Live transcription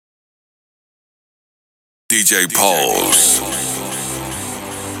DJ Pulse.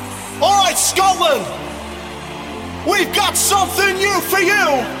 All right, Scotland, we've got something new for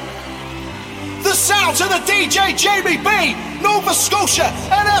you. The sounds of the DJ Jamie B, Nova Scotia,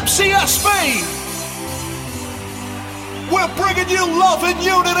 and MCSB. We're bringing you love and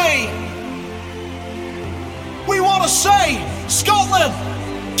unity. We want to say, Scotland,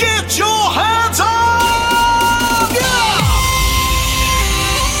 get your hands up! Yeah!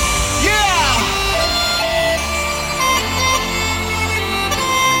 Yeah!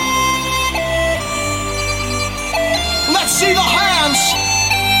 Let's see the hands.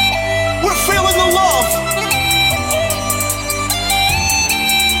 We're feeling the love.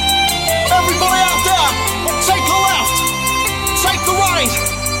 Everybody out there, take the left, take the right.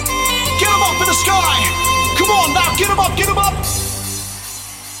 Get them up in the sky. Come on now, get them up, get them up.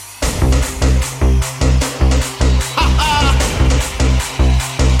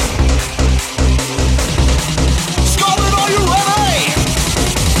 Scotland, are you ready?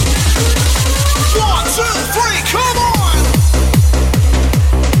 1, 2, 3, come on.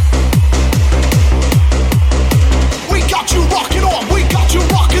 We got you rocking on, we got you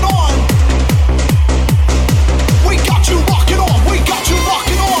rocking on. We got you rocking on, we got you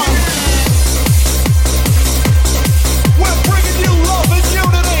rocking on. We're bringing you love and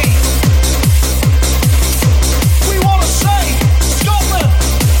unity. We want to say, Scotland,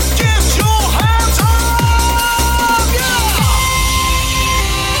 get your hands up! Yeah!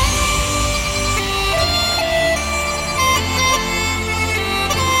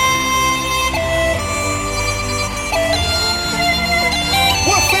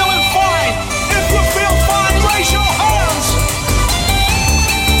 We're feeling fine. If you feel fine, raise your hands.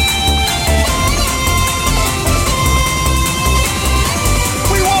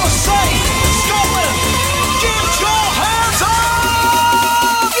 We want to say, Scotland, get your hands up!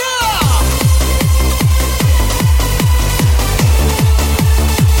 Yeah!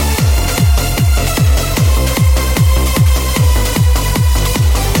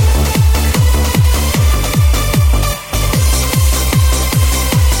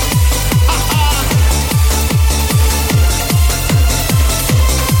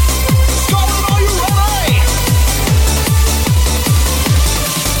 Scotland, are you ready?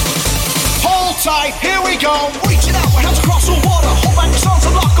 Hold tight, here we go. Reaching out, we're hands across the water. Hold back your sons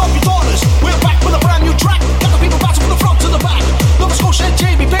and lock up your daughters. We're back with a brand new track. Got the people bouncing from the front to the back. Nova Scotia and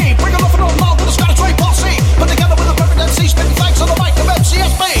JBP, bring it up and on loud to the Scottish Ray Posse. Put together with a perfect MC, spitting thanks on the mic of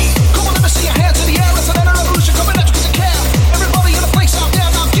MCSB. Come on, let me see your hands in the air. It's an inner revolution coming at you 'cause you care. Everybody in the place out there,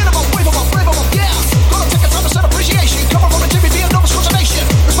 now get 'em up, wave 'em up, brave 'em up, yeah. Gonna take a time to set appreciation. Coming from a JBP and Nova Scotia nation.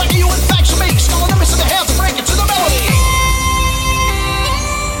 Respecting you and thanks to me. Scotland, let me see the hands and break it to the melody.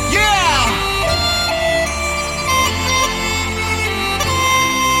 Yeah!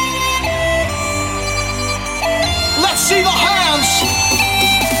 Let's see the hands.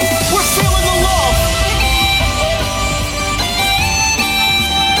 We're feeling the love.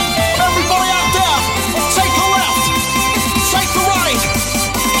 Everybody out there, take the left, take the right.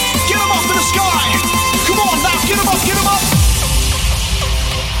 Get them up in the sky. Come on now, get them up, get them up.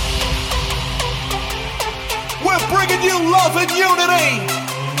 We're bringing you love and unity.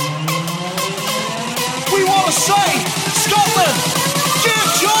 We want to say, Scotland,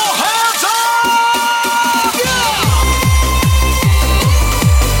 get your hands up! Yeah!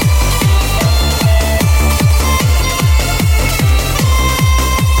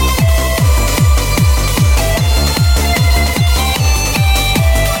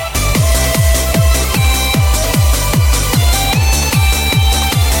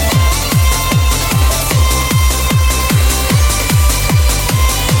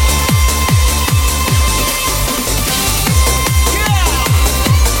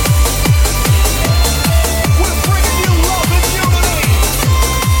 We're bringing you love and unity.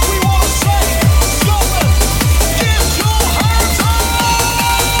 We want to say, Scotland, get your hands up!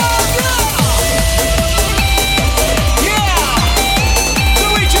 Yeah! To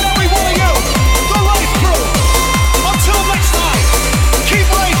each and every one of you, the Life Crew. Until next time, keep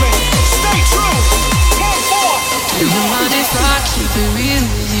raving, stay true, move forth. Even when if I keep it real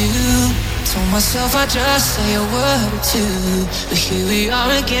with you, told myself I'd just say a word or two, but here we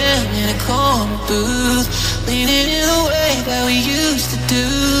are again in a corner booth, leaning in the way that we used to do.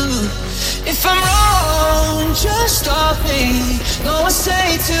 If I'm wrong, just stop me. Don't wanna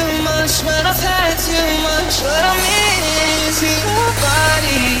say too much when I've had too much. What I miss is your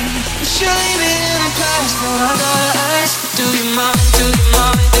body, but you leave it in the past. But I gotta ask, do you mind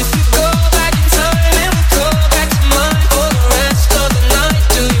if you go back in time and we go back to mine for the rest of the night?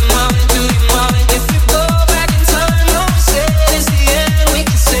 Do you mind if you go back in time? Don't say it's the end, we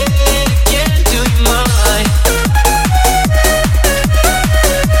can say it again. Do you mind?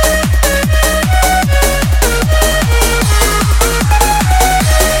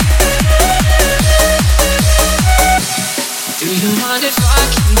 mind if I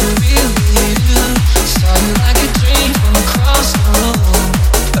keep it real with you? Started like a dream from across the room.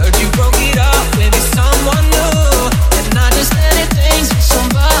 Heard you broke it up with someone new, and I just ended things with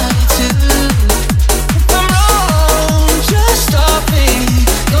somebody too. If I'm wrong, just stop me.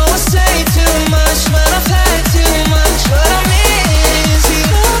 Don't say too much when I've had too much. What I miss is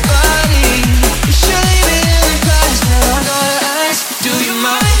your body. You should leave it in the past. Now I gotta ask, do you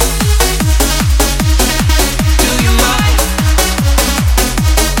mind? Do you mind?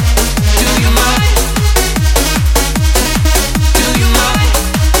 Do you mind? Do you mind?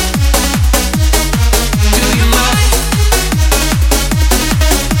 Do you mind?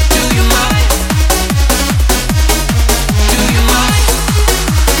 Do you mind? Do you mind?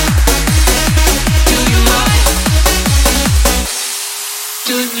 Do you mind?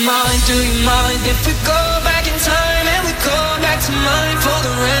 Do you mind? Do you mind if we go back in time and we go back to mine for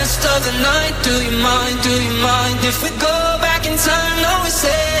the rest of the night? Do you mind? Do you mind if we go back in time? No, we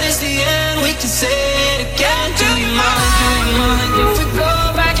said it's the end, we can say it again. Do you mind? Do you mind if we go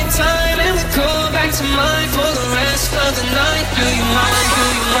back in time and we go back to mine for the rest of the night? Do you mind? Do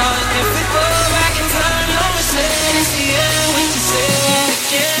you mind if we go back in time? No, we said it's the end, we can say it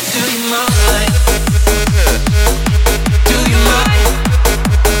again. Do you mind? Do you mind?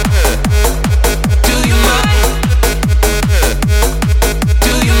 Do you mind?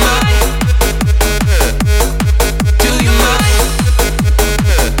 Do you mind? Do you mind?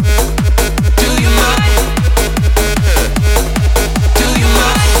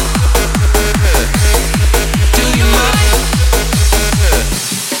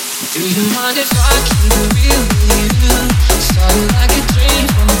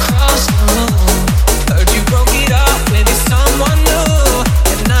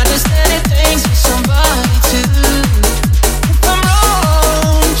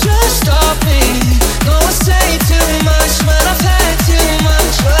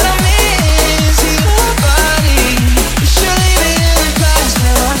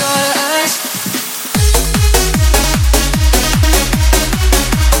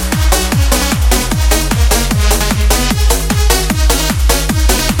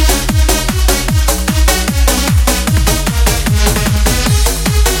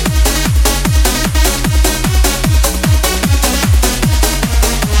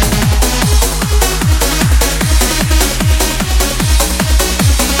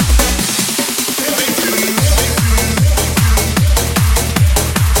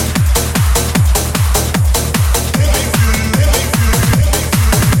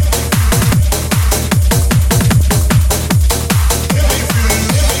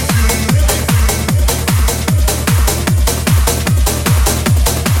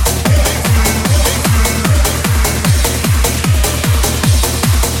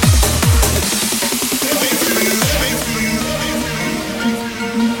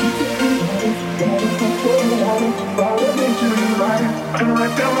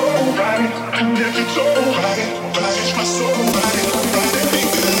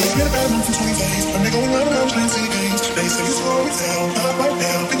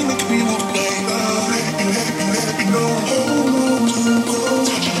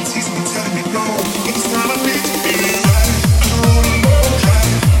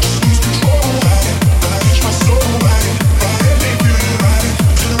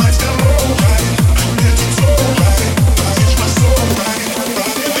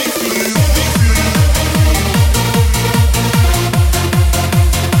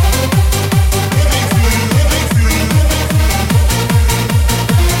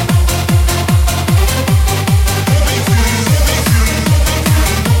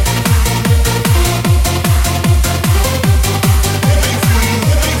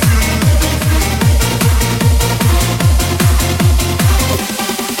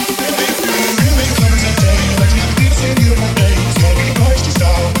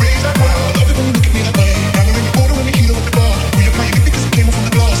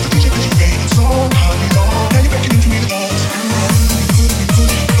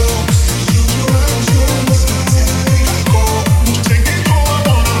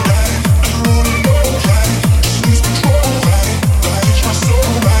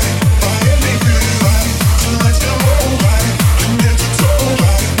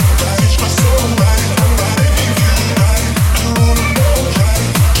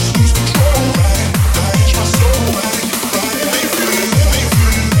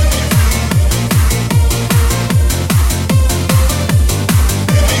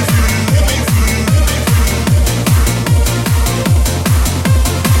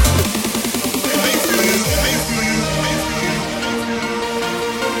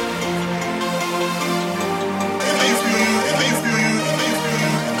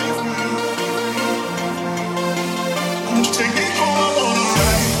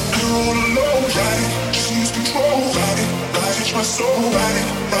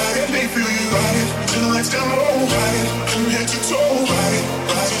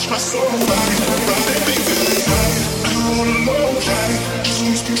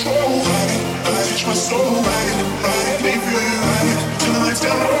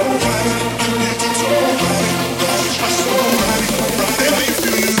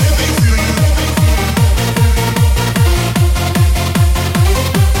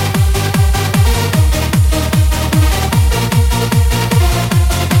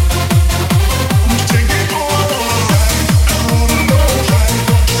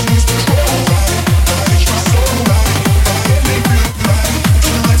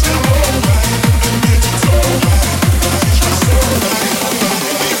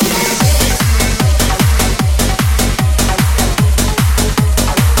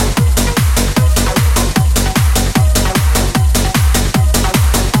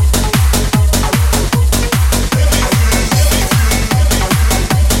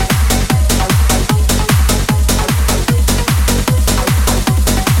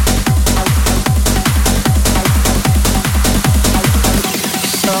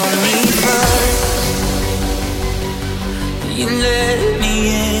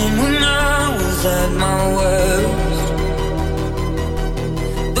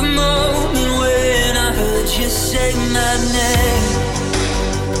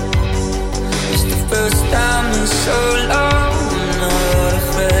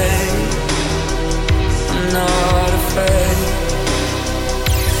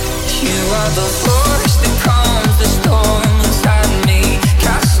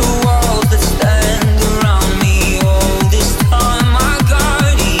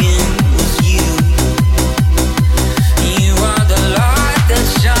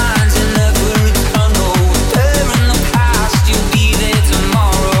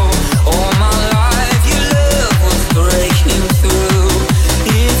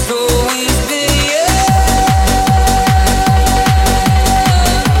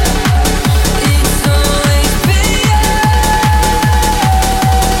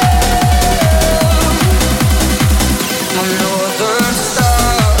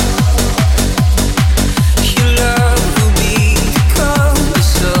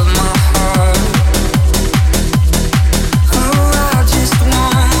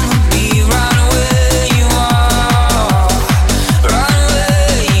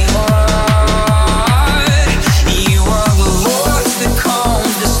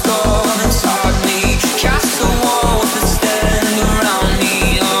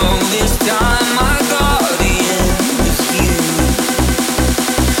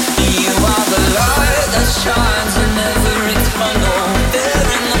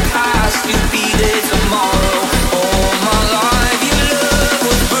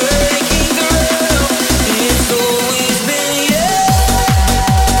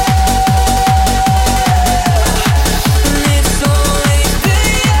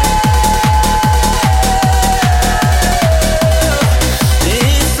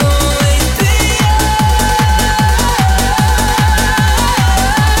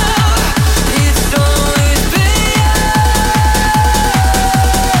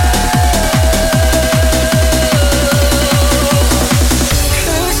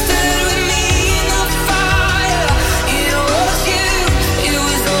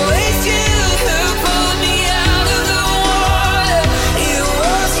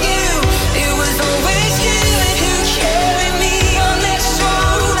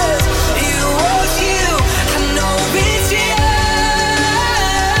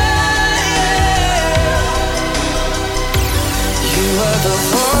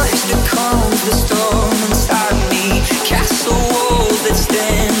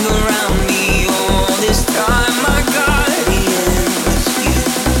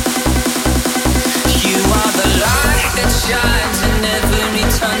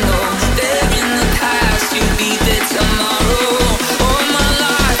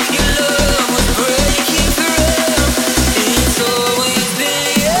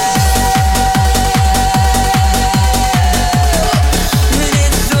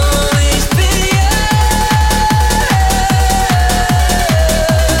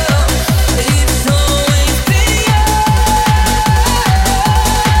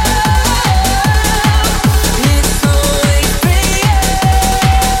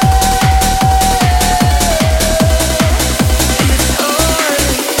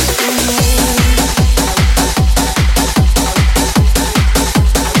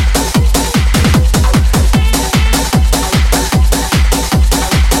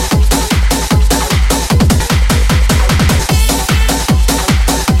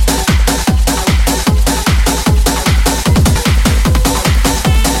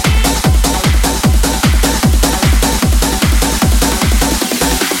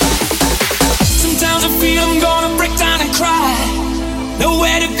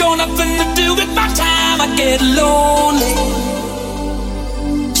 Nowhere to go, nothing to do with my time. I get lonely,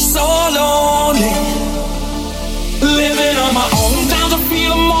 so lonely. Living on my own, times I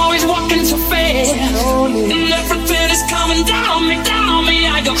feel I'm always walking too fast. And everything is coming down me,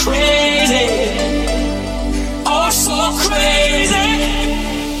 I go crazy. Oh, so crazy.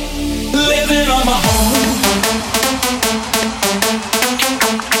 Living on my own.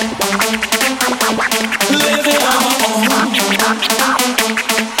 Living on my own.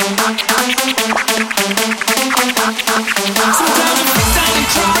 Sometimes I break down and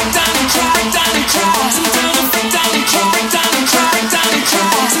cry, down and cry, down and cry. Sometimes I break down and cry, down and cry, down and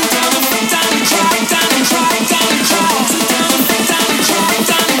cry. Sometimes I break down and cry, down and cry, down and cry. Sometimes I break down and cry,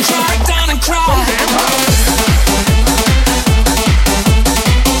 down and cry, down and cry.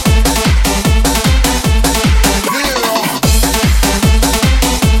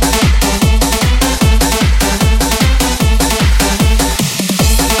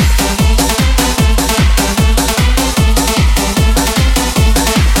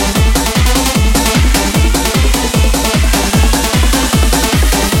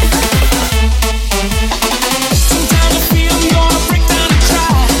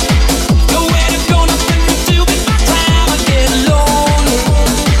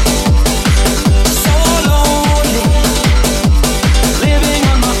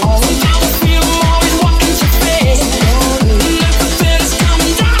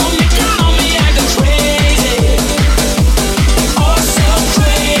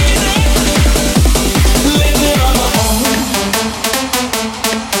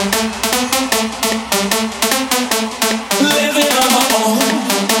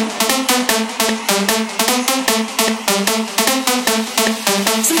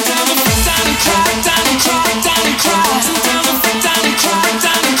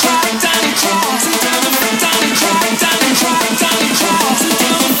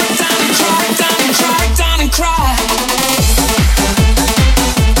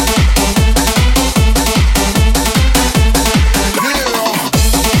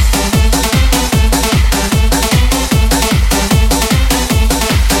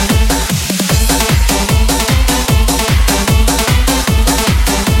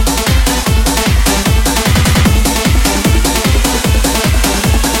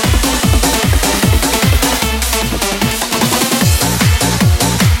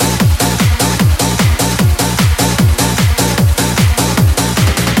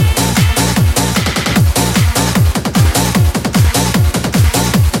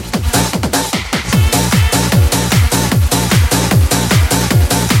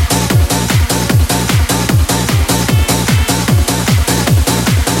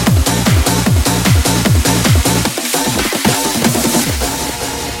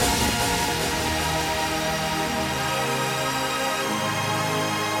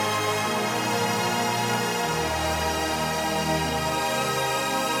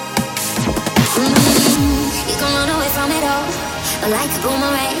 Like a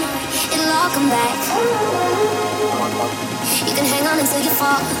boomerang, it'll all come back. You can hang on until you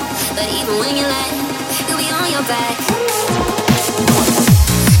fall, but even when you land, you'll be on your back.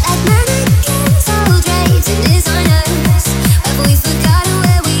 Like mannequins, all draped in designers, have we forgotten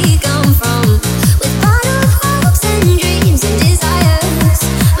where we come from? With bottled hopes and dreams and desires,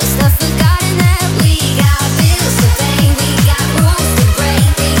 must have forgotten that we got bills to pay, we got rules to break,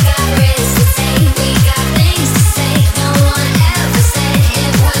 we got risks to take, we got things to say. No one ever said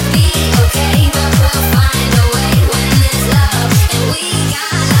it would be okay, but we'll find a way when there's love, and we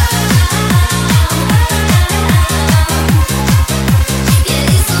got love.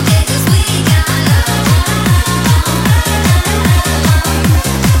 Yeah, it's okay 'cause we got love.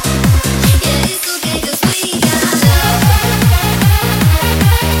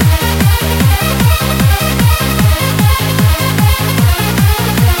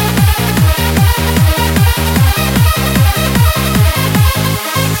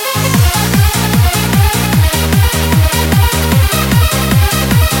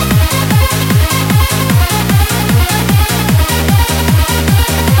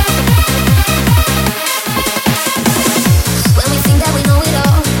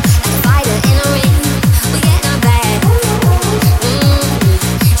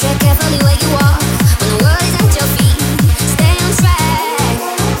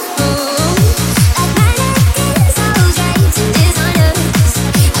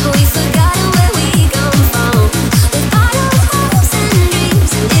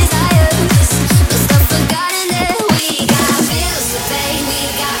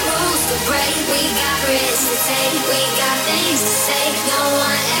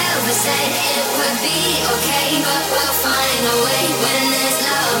 Are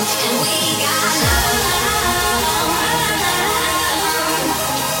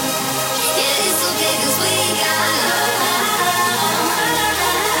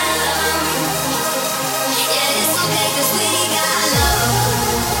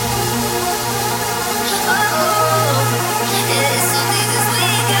all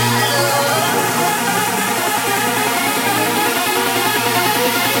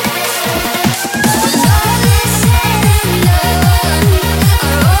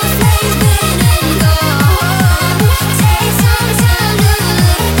flames burning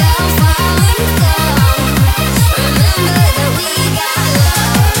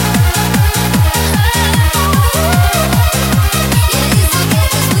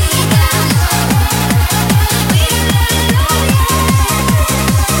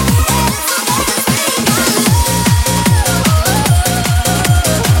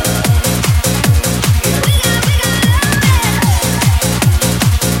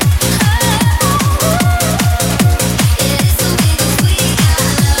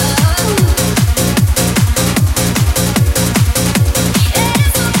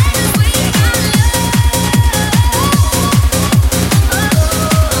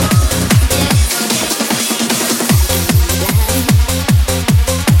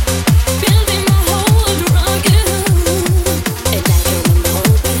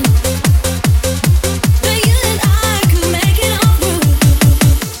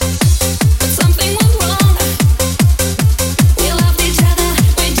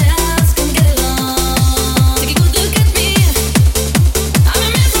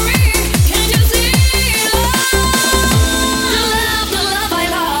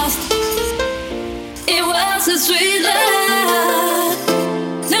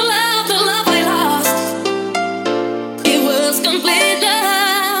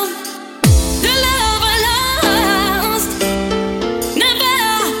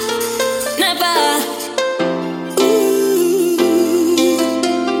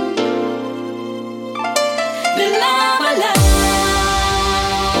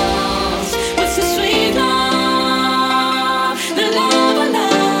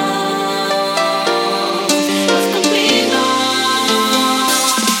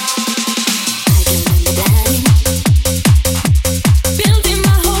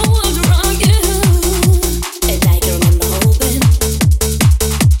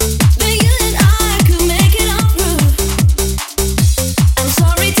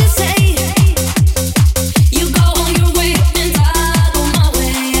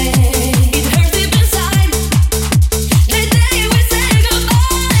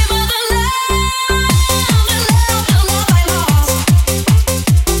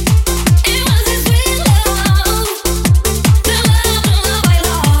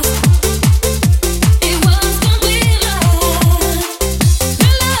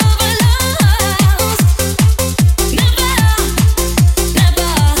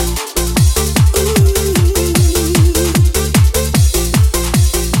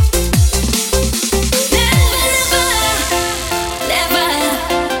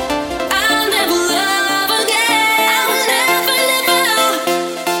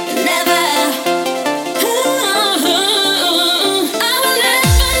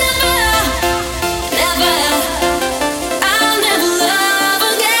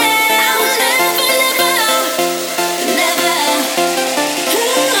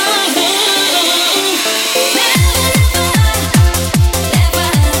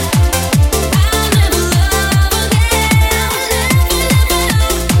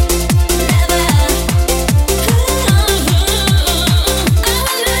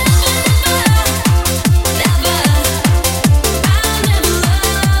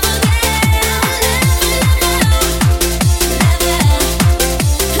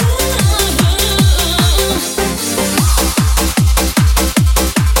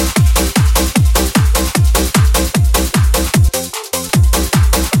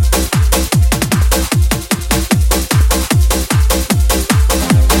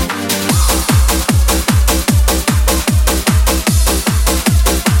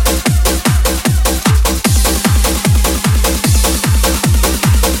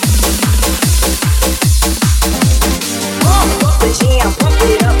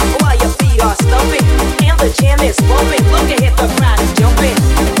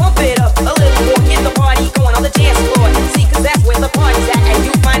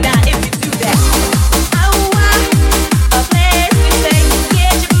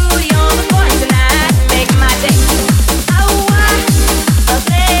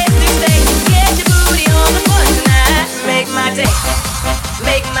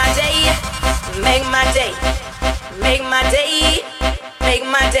make my day, make my day, make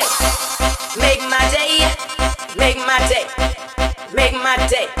my day, make my day, make my day, make my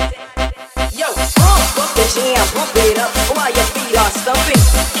day. Yo, pump the jam, pump it up while your feet are stumping,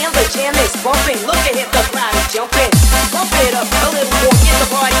 and the jam is bumping. Look ahead, the crowd is jumping. Pump it up a little more, get the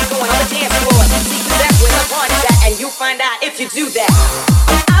party going on the dance floor. See, that's where the party's at, and you find out if you do that.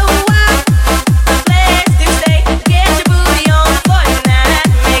 Oh, wow.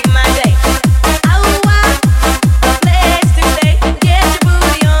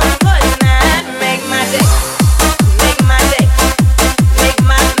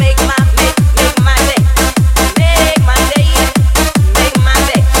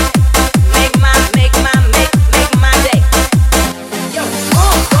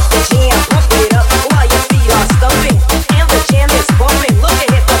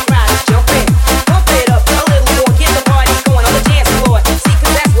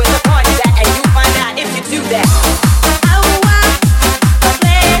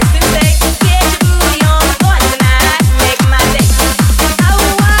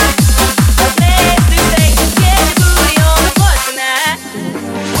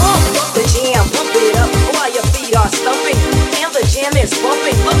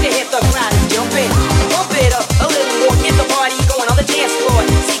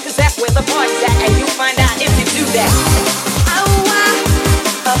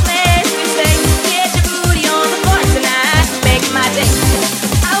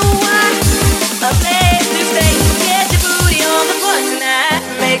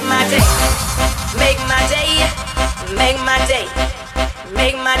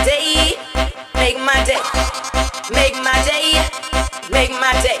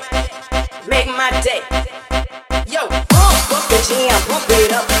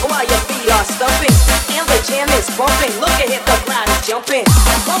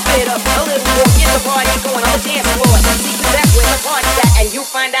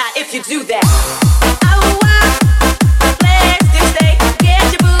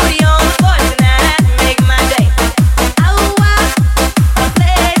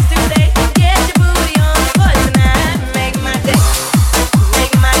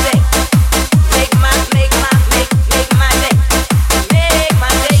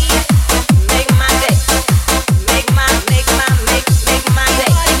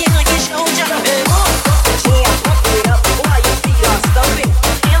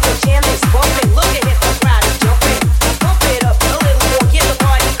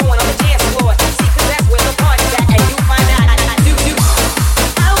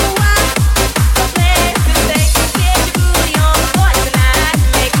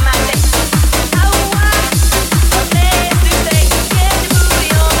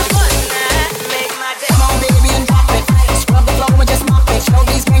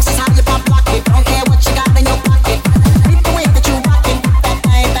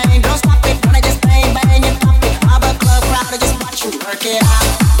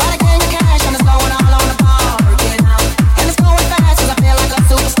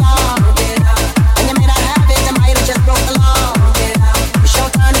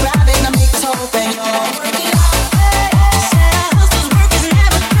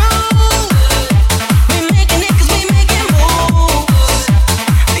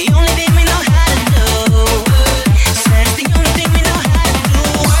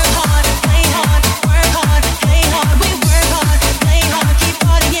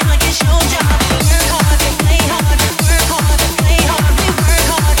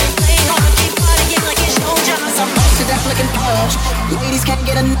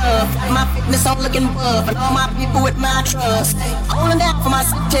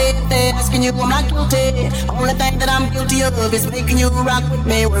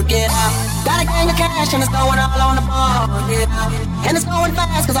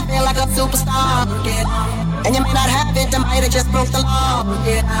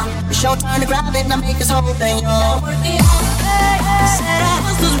 Job.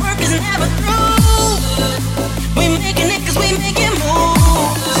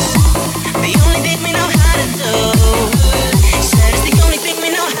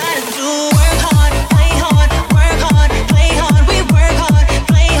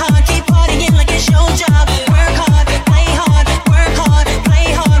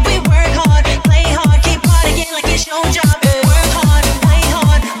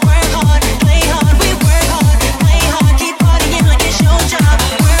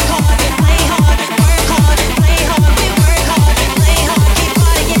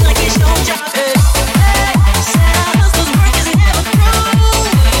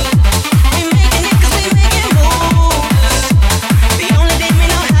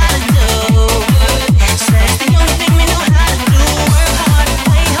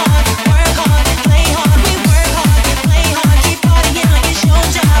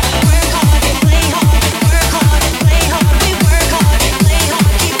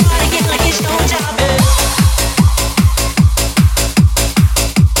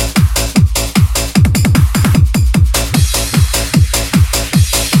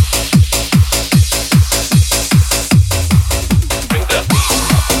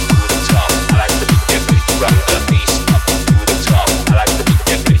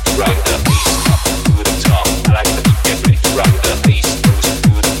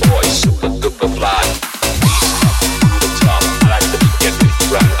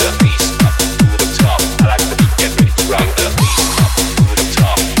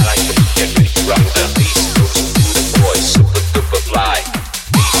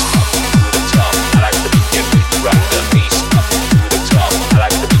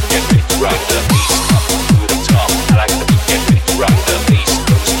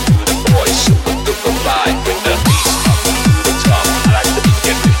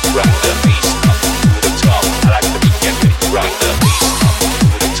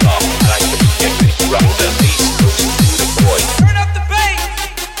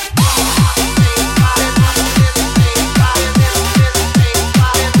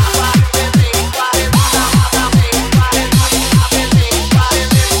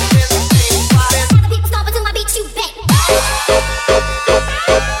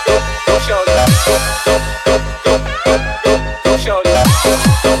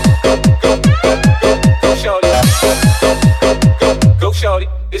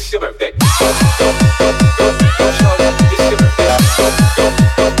 it's your birthday. Shorty, it's your birthday.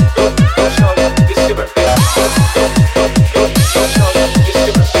 Shorty, it's your birthday. Shorty, it's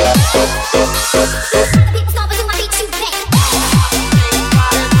your birthday.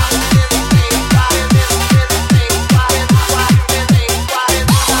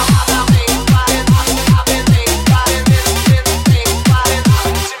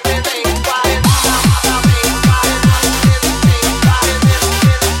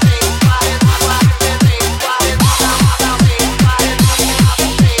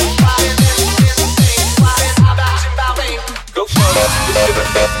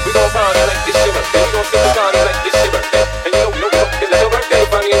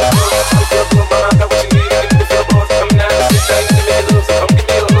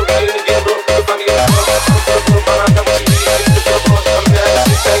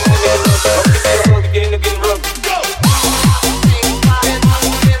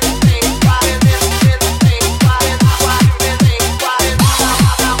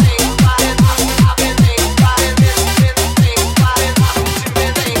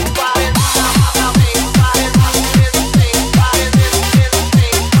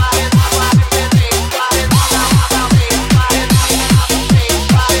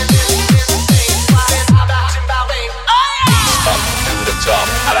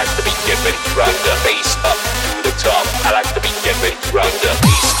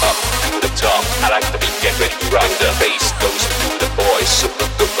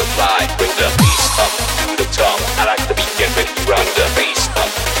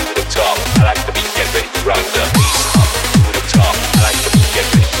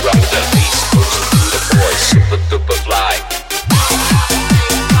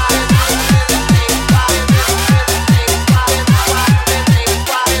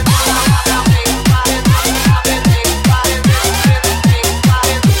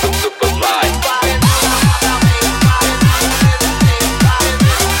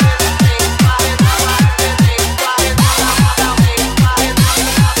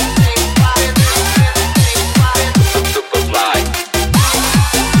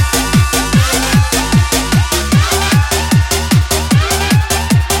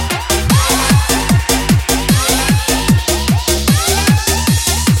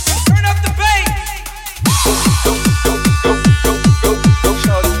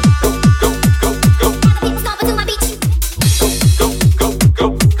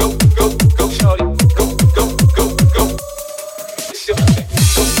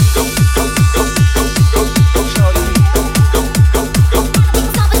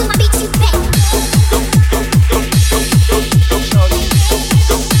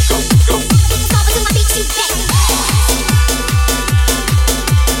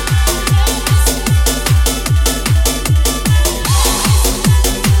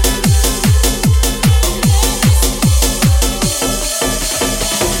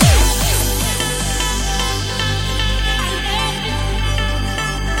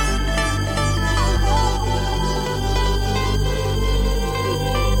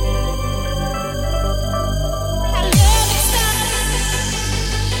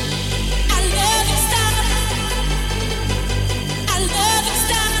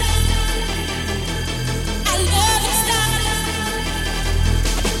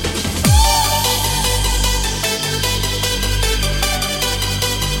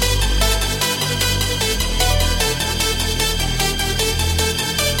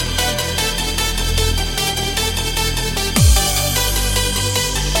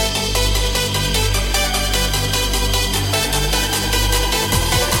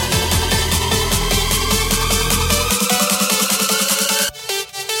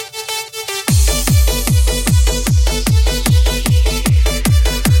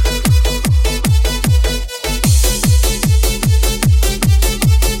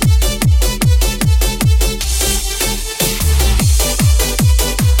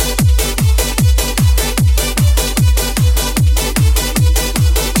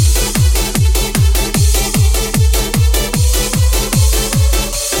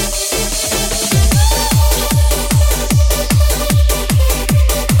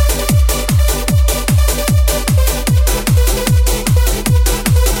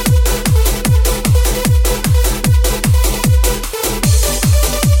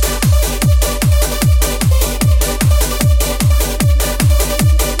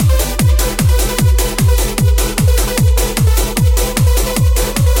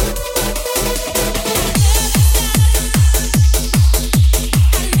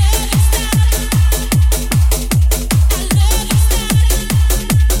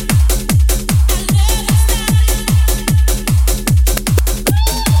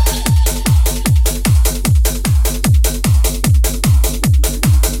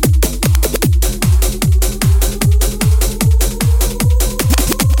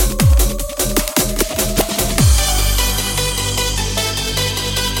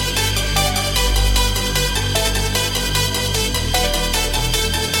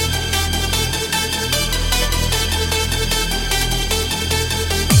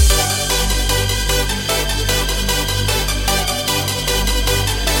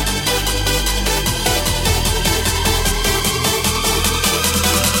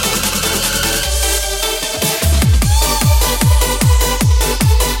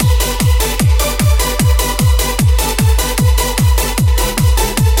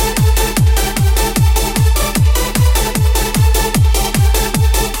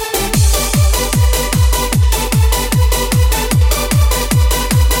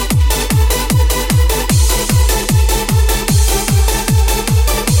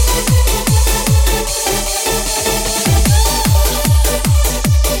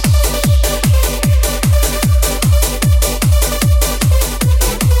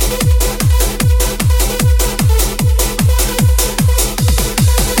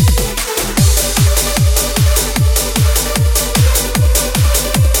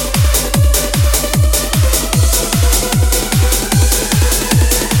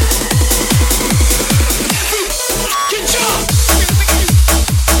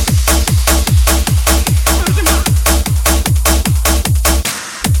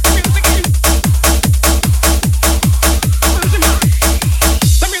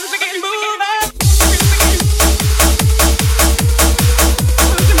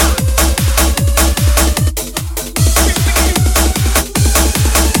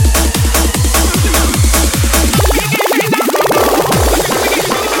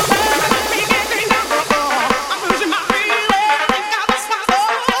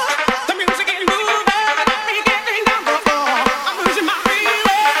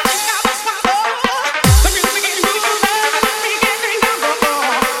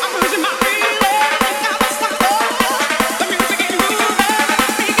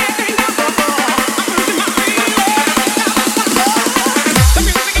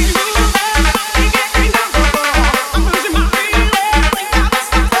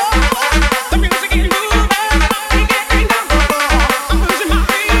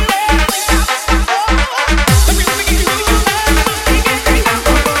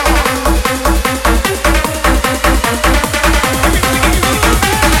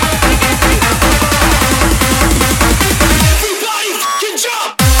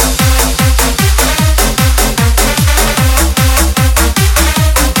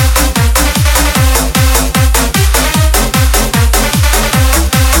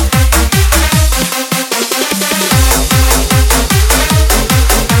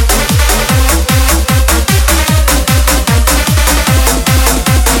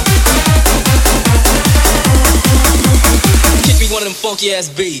 funky ass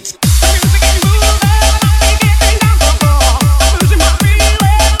beats.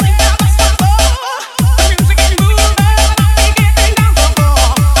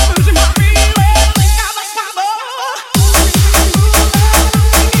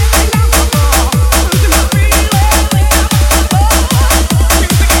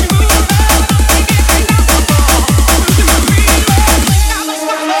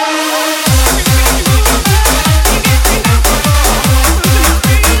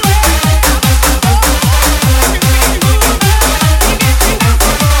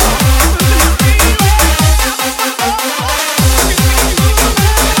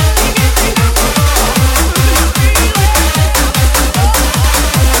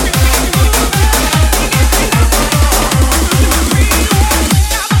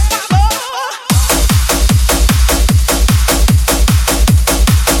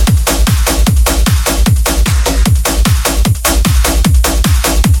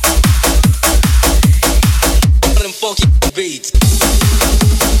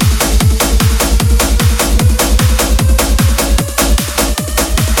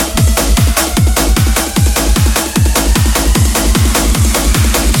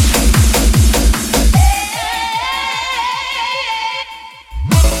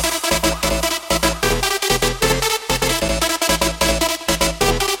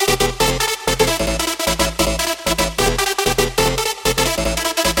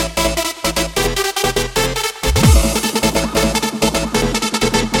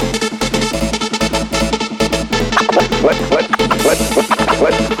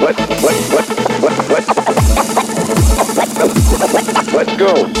 Let's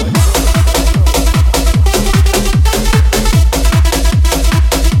go.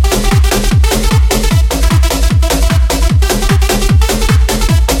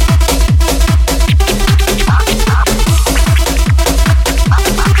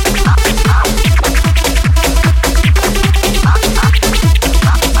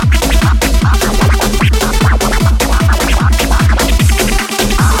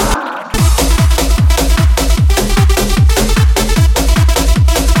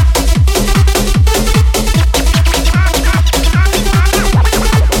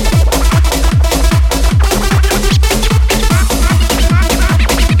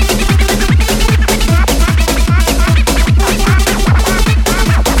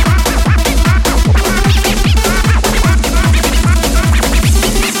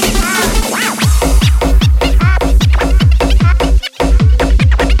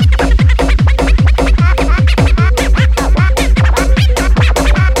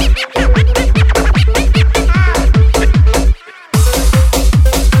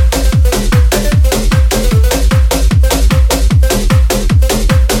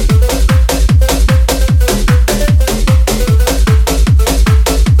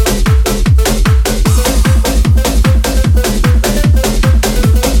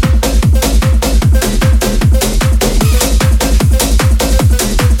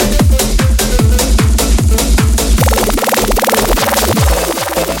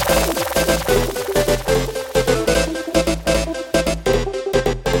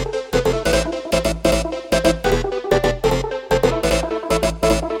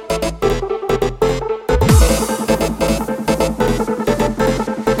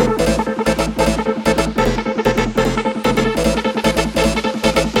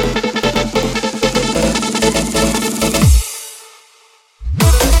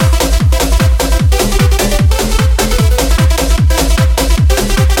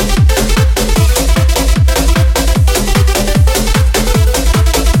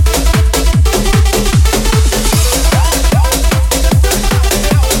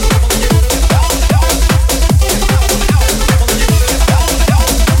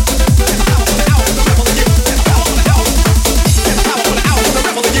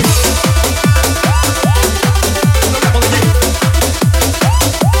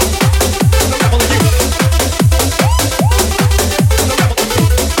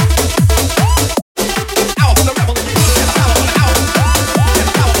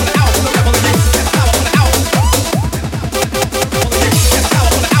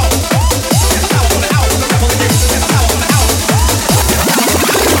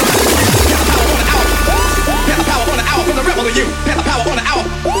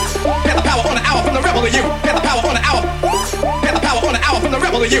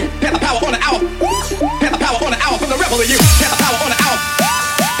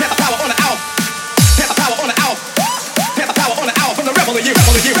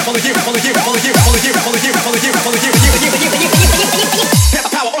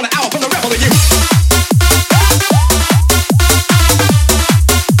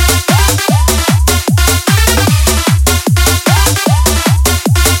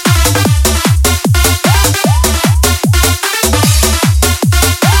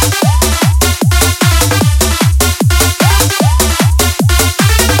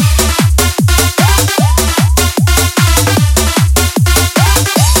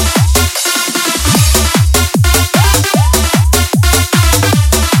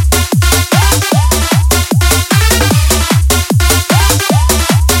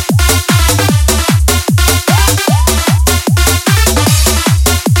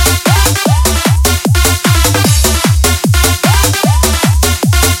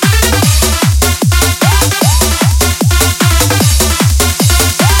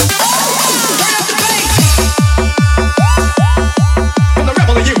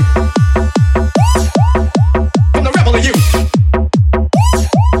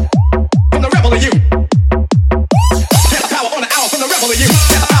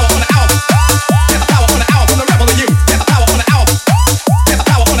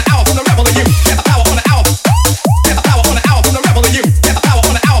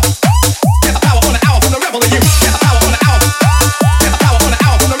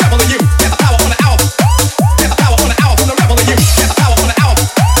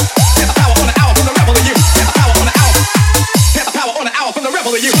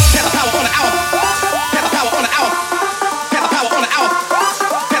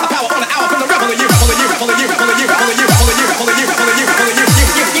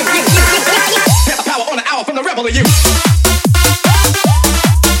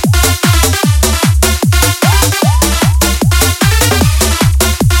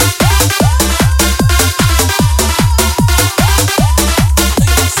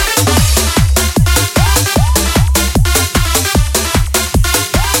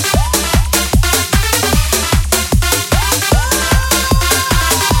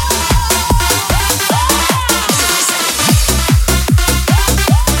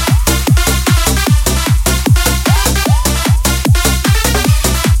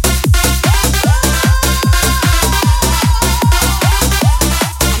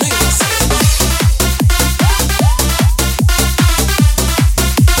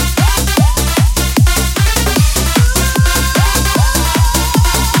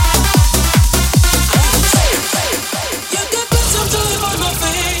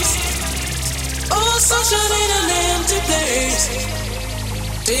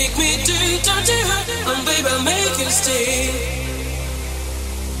 Take me to touch you, and baby, make it stay.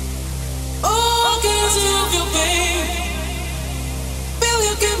 Oh, I can't see of your pain. Will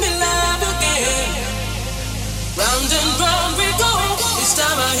you give me love again? Round and round we go. Each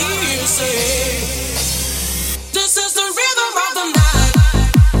time I hear you say, this is the rhythm of the night.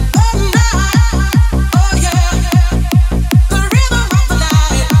 Yeah.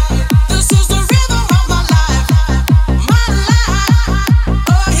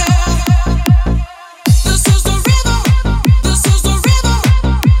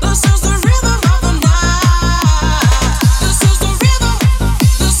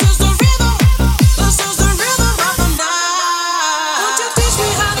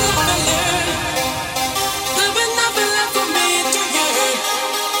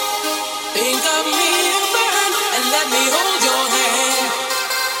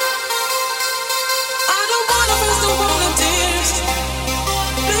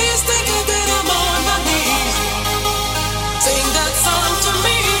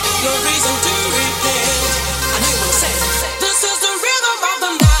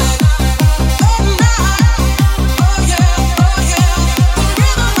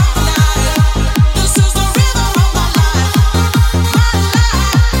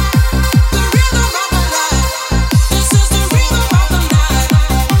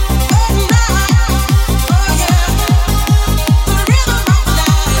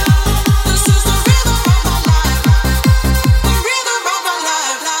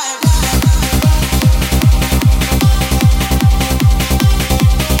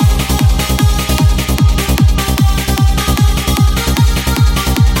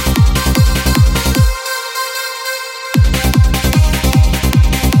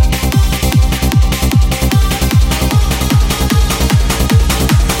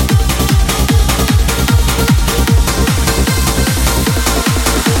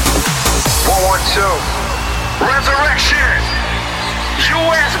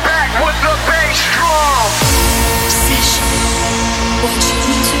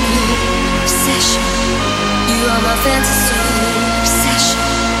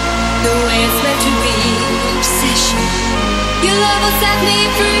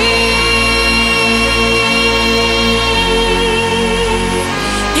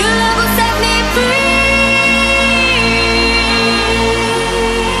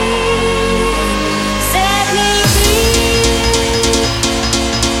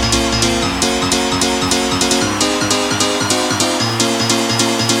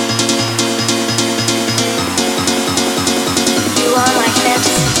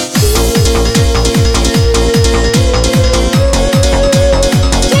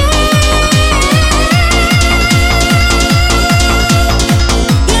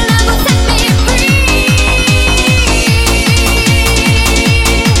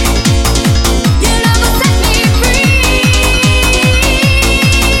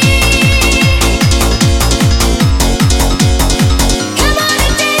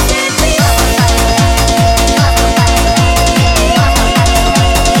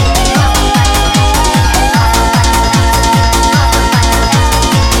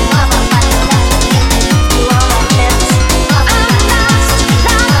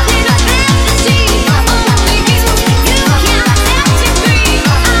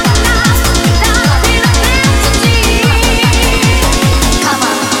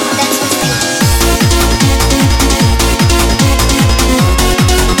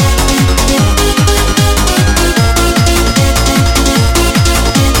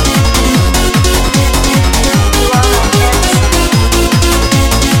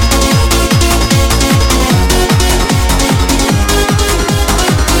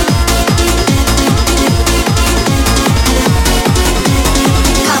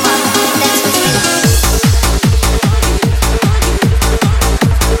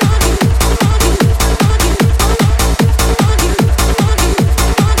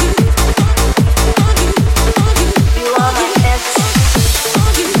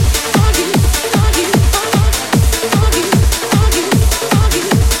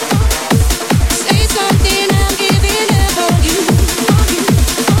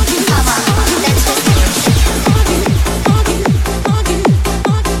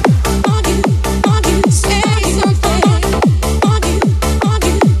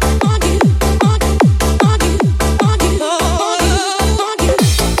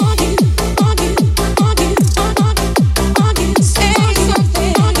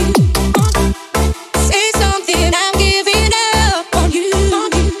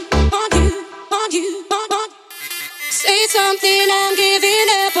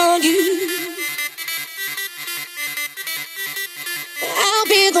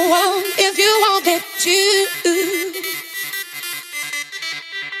 on if you wanted to.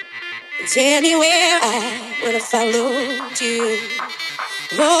 It's anywhere I would have followed you.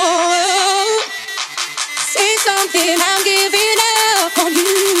 Oh, say something, I'm giving up on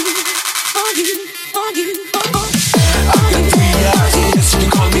you, on you, on you, I got 3 eyes, yes, you can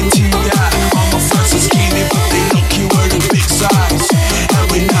call me T.I. All my friends are skinny, but they look you were the big size. And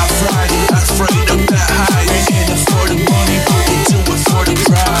we not Friday, not afraid of that high. We ain't in it for the money, but we do it for the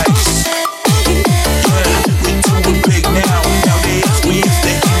prize. Yeah, we do it big now. Now they ask me if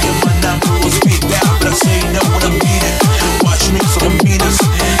they can get my number or speak down, but I say no when I mean it. Watch me so I'm meanest.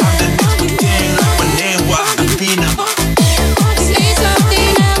 I'm the next big thing, like my name, why I'm Bina. say something.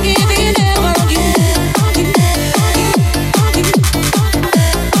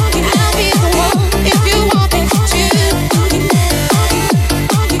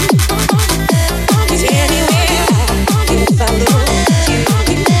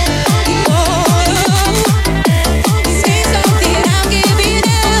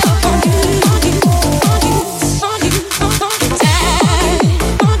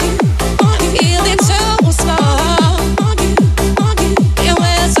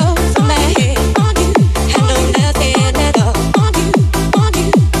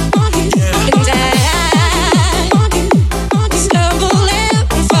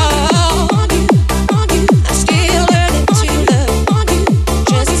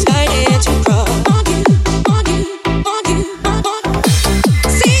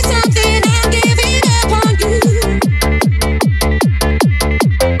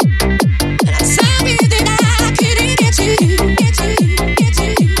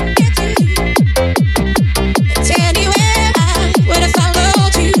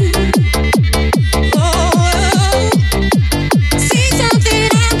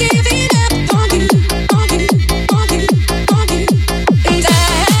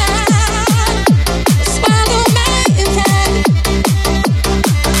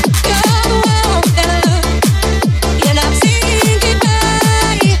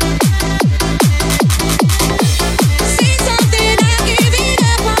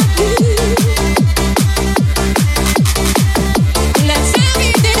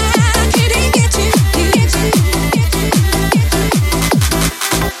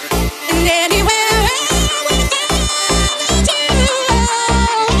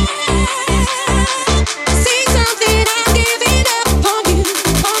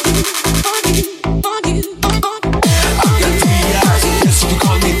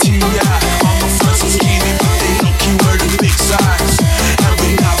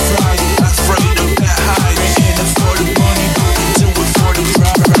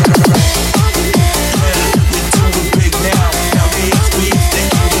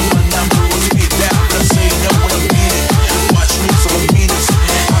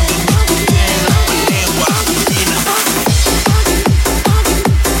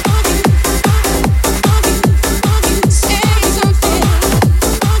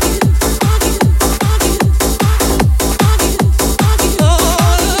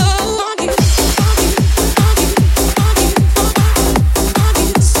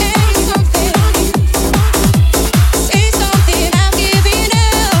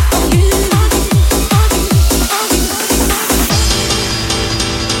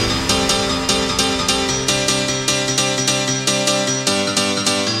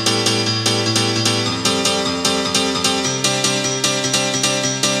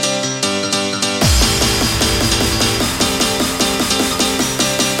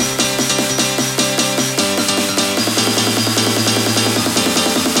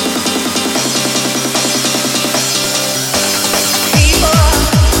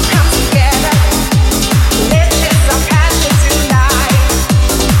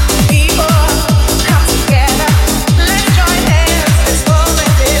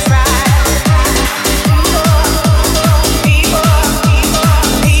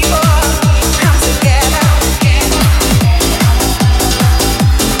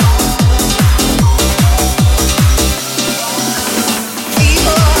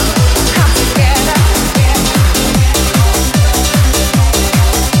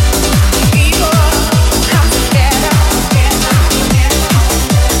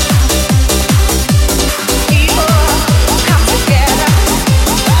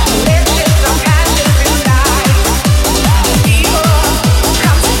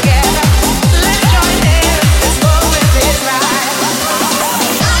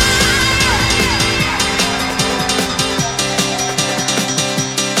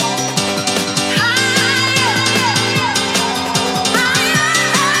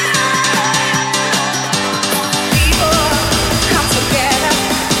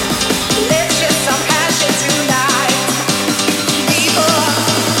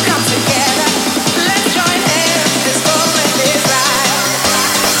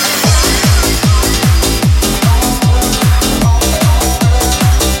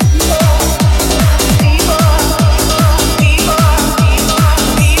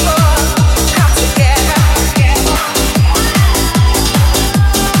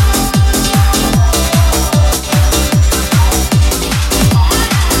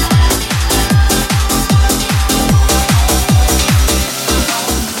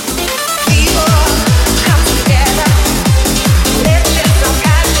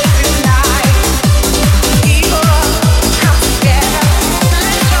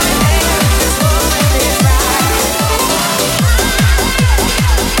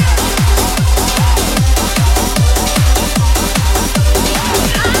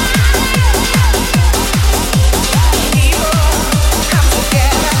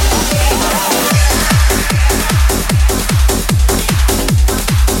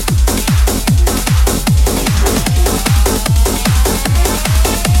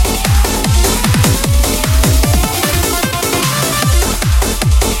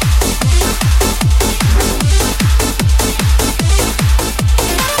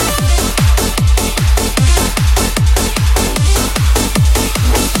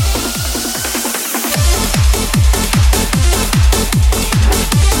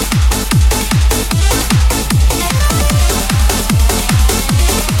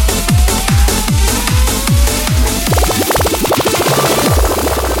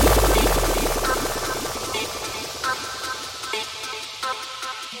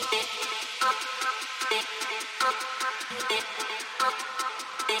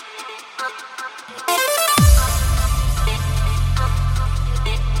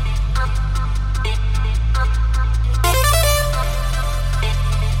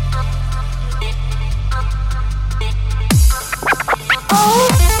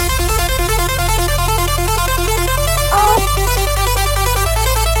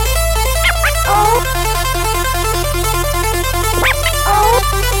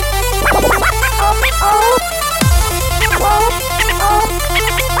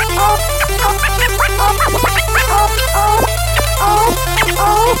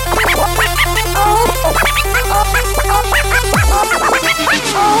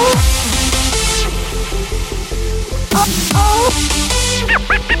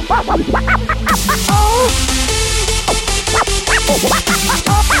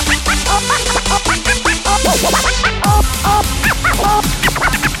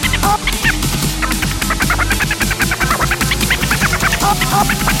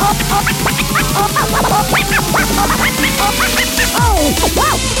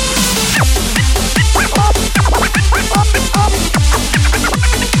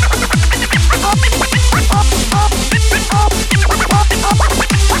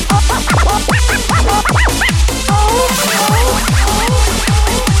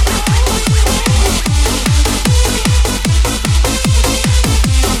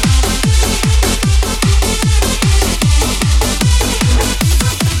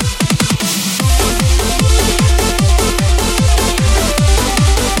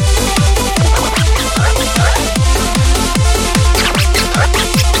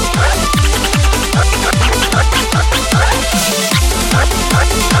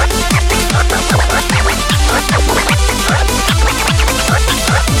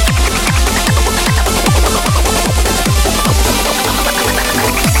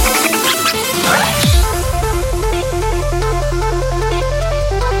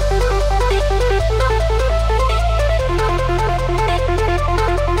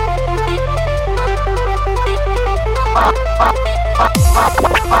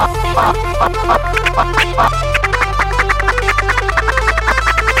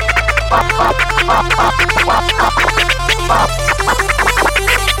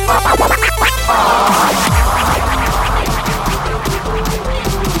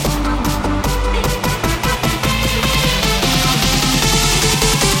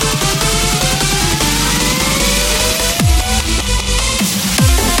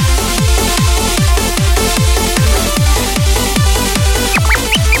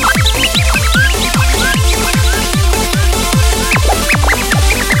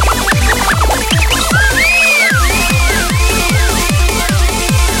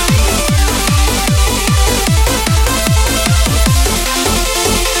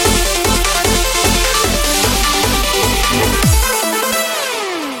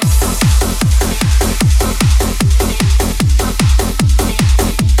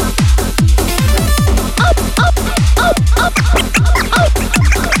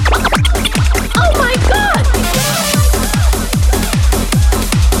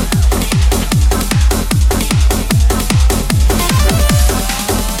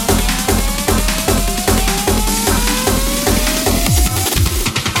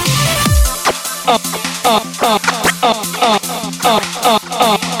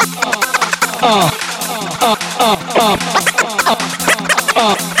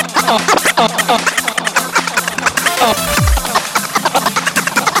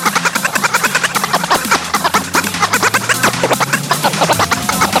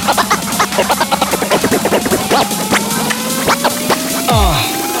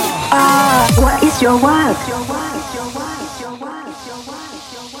 What is your word?